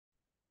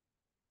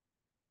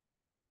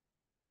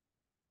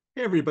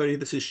Hey everybody,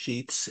 this is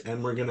Sheets,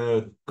 and we're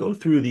gonna go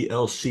through the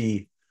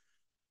LCS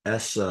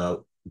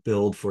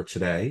build for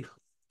today.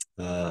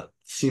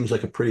 Seems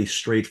like a pretty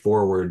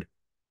straightforward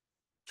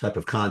type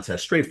of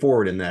contest.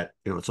 Straightforward in that,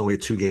 it's only a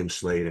two-game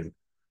slate, and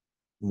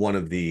one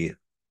of the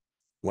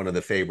one of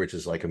the favorites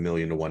is like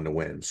 1,000,000 to 1 to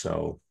win.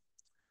 So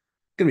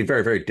it's gonna be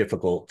very, very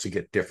difficult to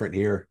get different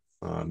here,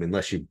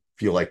 unless you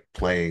feel like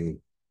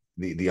playing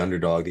the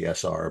underdog, the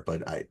SR.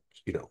 But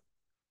you know,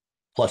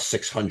 plus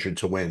 600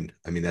 to win.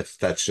 I mean,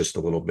 that's just a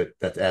little bit.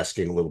 That's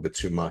asking a little bit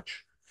too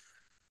much.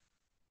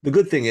 The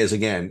good thing is,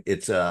 again,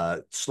 it's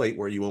a slate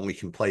where you only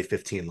can play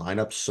 15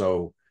 lineups,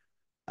 so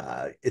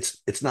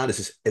it's not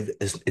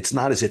it's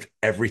not as if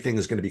everything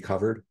is going to be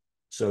covered.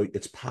 So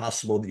it's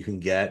possible that you can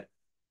get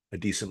a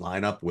decent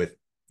lineup with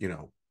you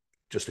know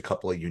just a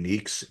couple of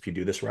uniques if you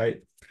do this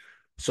right.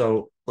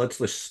 So let's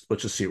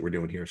just see what we're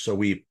doing here. So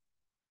we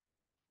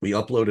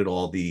uploaded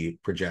all the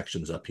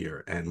projections up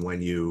here, and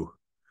when you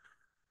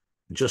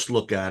just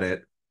look at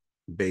it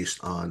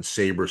based on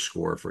Saber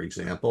score, for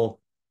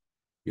example,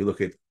 you look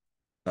at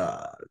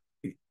uh,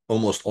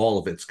 almost all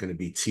of it's going to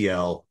be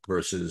TL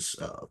versus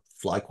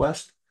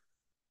FlyQuest.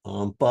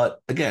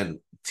 But again,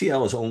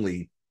 TL is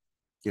only,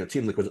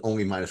 Team Liquid's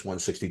only minus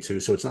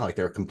 162, so it's not like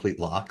they're a complete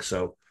lock.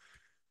 So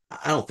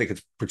I don't think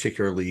it's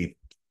particularly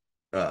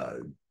uh,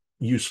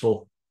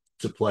 useful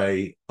to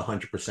play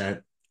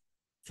 100%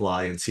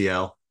 Fly and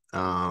TL.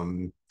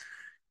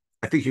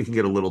 I think you can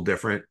get a little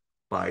different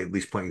by at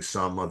least playing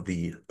some of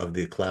the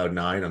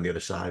Cloud9 on the other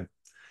side,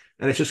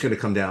 and it's just going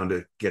to come down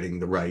to getting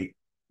the right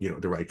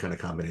kind of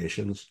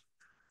combinations.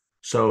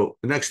 So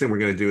the next thing we're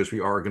going to do is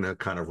we are going to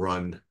kind of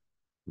run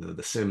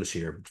the sims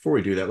here. Before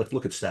we do that, let's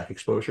look at stack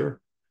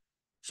exposure.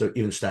 So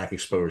even stack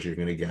exposure, you're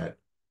going to get,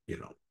 you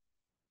know,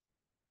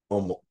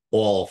 almost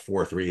all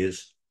 4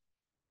 threes.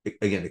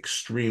 Again,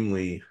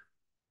 extremely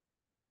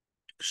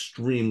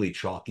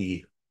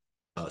chalky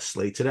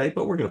slate today,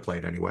 but we're going to play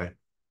it anyway.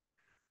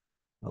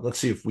 Let's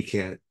see if we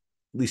can't at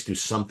least do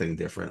something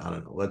different. I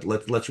don't know.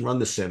 Let's run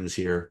the sims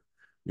here.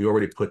 We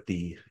already put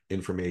the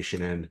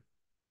information in.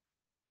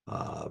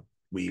 Uh,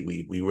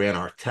 we ran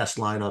our test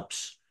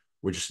lineups.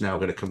 We're just now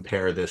going to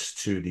compare this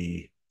to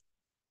the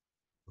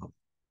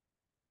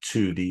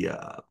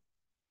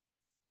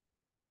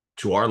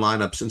to our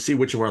lineups and see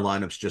which of our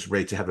lineups just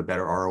rate to have a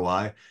better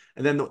ROI.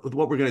 And then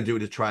what we're going to do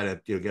to try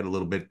to get a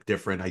little bit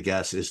different, I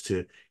guess, is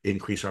to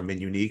increase our min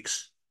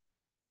uniques.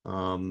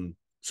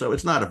 So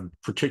it's not a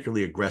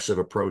particularly aggressive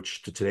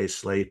approach to today's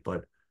slate,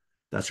 but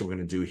that's what we're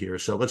going to do here.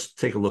 So let's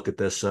take a look at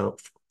this. So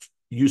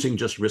using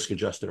just risk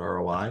adjusted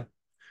ROI,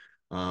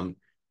 you're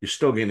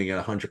still going to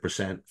get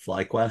 100%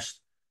 FlyQuest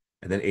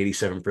and then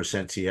 87%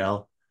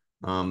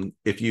 TL.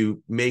 If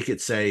you make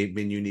it say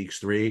min uniques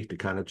 3 to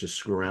kind of just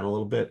screw around a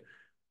little bit,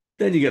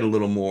 then you get a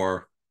little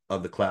more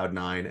of the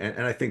Cloud9,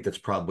 and I think that's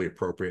probably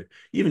appropriate.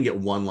 You even get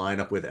one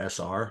lineup with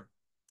SR.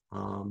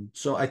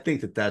 So I think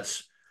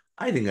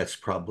that's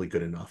probably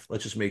good enough.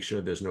 Let's just make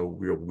sure there's no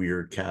real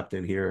weird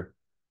captain here.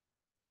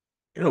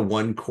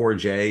 One core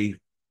J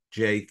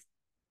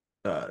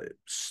uh,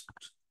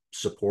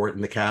 support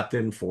in the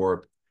captain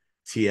for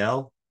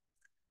TL.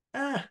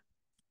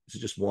 Is it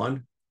just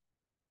one?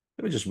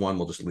 Maybe just one.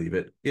 We'll just leave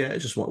it. Yeah,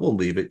 it's just one. We'll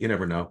leave it. You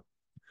never know.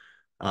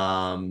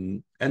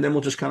 And then we'll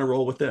just kind of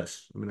roll with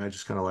this. I mean, I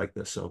just kind of like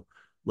this. So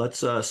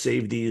let's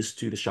save these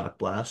to the Shock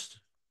Blast.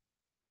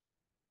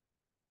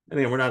 And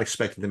again, we're not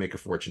expecting to make a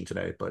fortune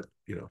today, but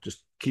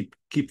just keep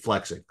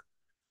flexing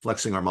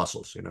our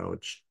muscles.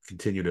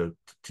 Continue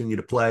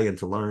to play and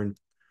to learn.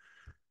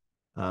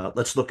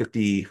 Let's look at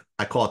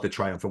I call it the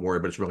Triumphant Warrior,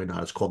 but it's really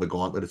not. It's called the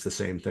Gauntlet. It's the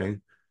same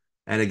thing.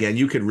 And again,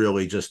 you could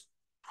really just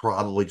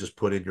probably just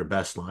put in your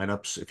best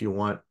lineups if you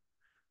want.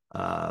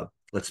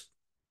 Let's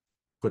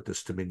put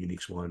this to Min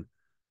Uniques 1.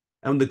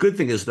 And the good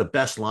thing is the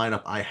best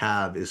lineup I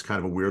have is kind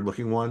of a weird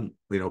looking one,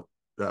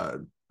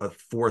 a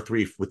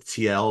 4-3 with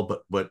TL,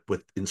 but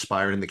with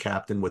inspired in the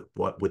captain with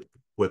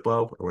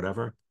Whippo or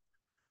whatever.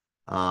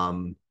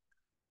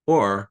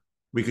 Or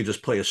we could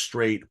just play a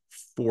straight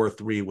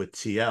 4-3 with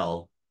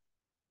TL.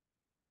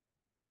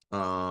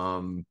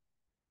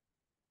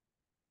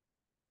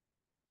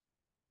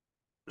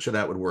 So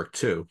that would work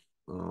too.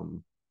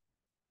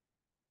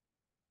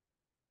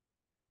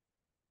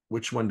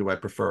 Which one do I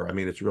prefer? I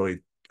mean, it's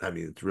really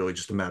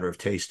just a matter of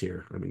taste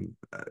here. I mean,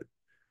 as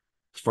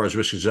far as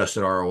risk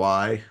adjusted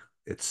ROI,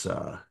 it's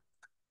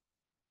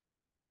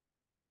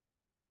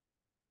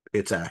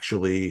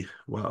actually,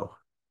 wow,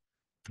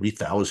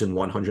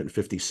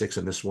 3,156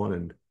 in this one.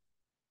 And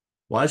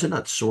why is it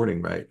not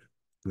sorting right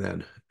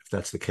then, if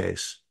that's the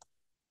case?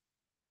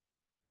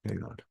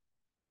 Hang on.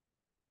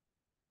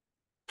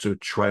 So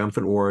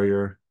Triumphant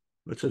Warrior,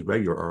 it says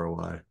regular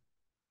ROI.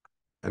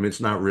 I mean, it's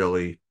not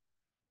really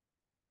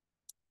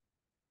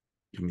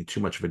giving me too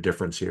much of a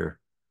difference here.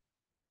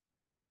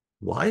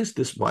 Why is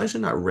it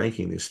not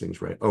ranking these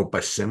things right? Oh, by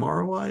sim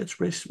ROI,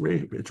 it's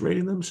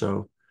rating them.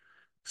 So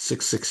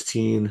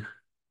 616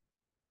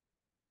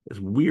 is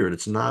weird.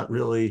 It's not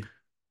really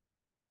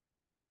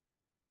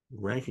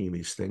ranking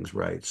these things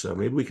right. So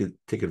maybe we could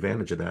take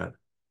advantage of that.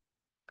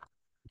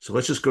 So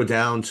let's just go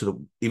down to the,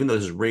 even though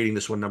this is rating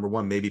this one number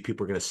one, maybe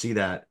people are going to see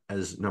that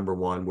as number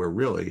one, where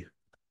really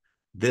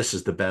this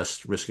is the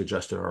best risk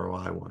adjusted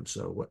ROI one.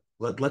 So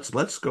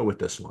let's go with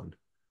this one.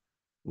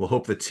 We'll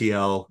hope that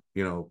TL,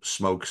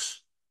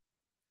 smokes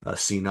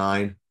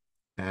C9.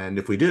 And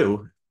if we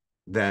do,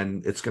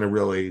 then it's going to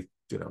really,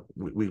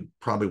 we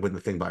probably win the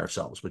thing by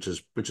ourselves, which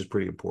is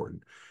pretty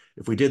important.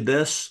 If we did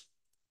this,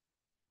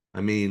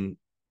 I mean,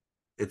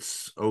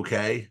 it's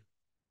okay.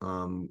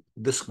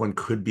 This one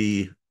could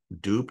be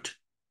duped.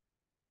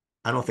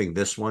 I don't think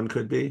this one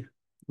could be.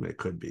 I mean, it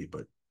could be,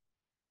 but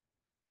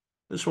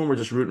this one we're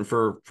just rooting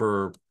for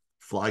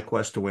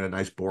FlyQuest to win a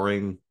nice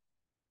boring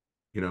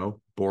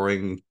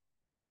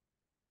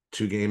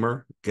two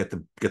gamer, get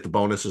the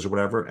bonuses or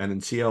whatever, and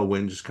then TL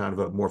win just kind of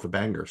a more of a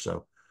banger. So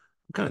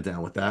I'm kind of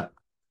down with that.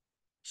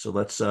 So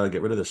let's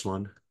get rid of this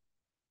one,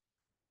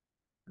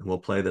 and we'll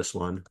play this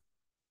one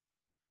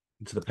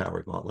into the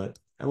power gauntlet,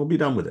 and we'll be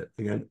done with it.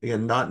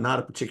 Again, not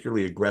a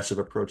particularly aggressive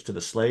approach to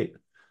the slate,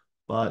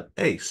 but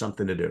hey,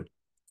 something to do.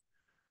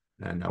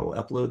 And now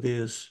we'll upload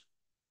these,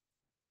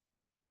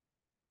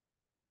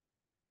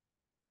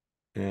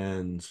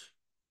 and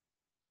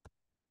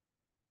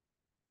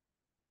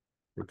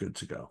we're good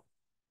to go.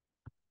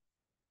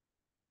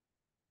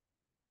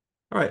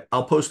 All right,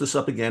 I'll post this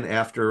up again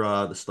after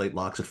the slate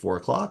locks at 4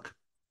 o'clock,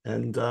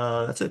 and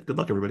that's it. Good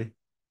luck, everybody.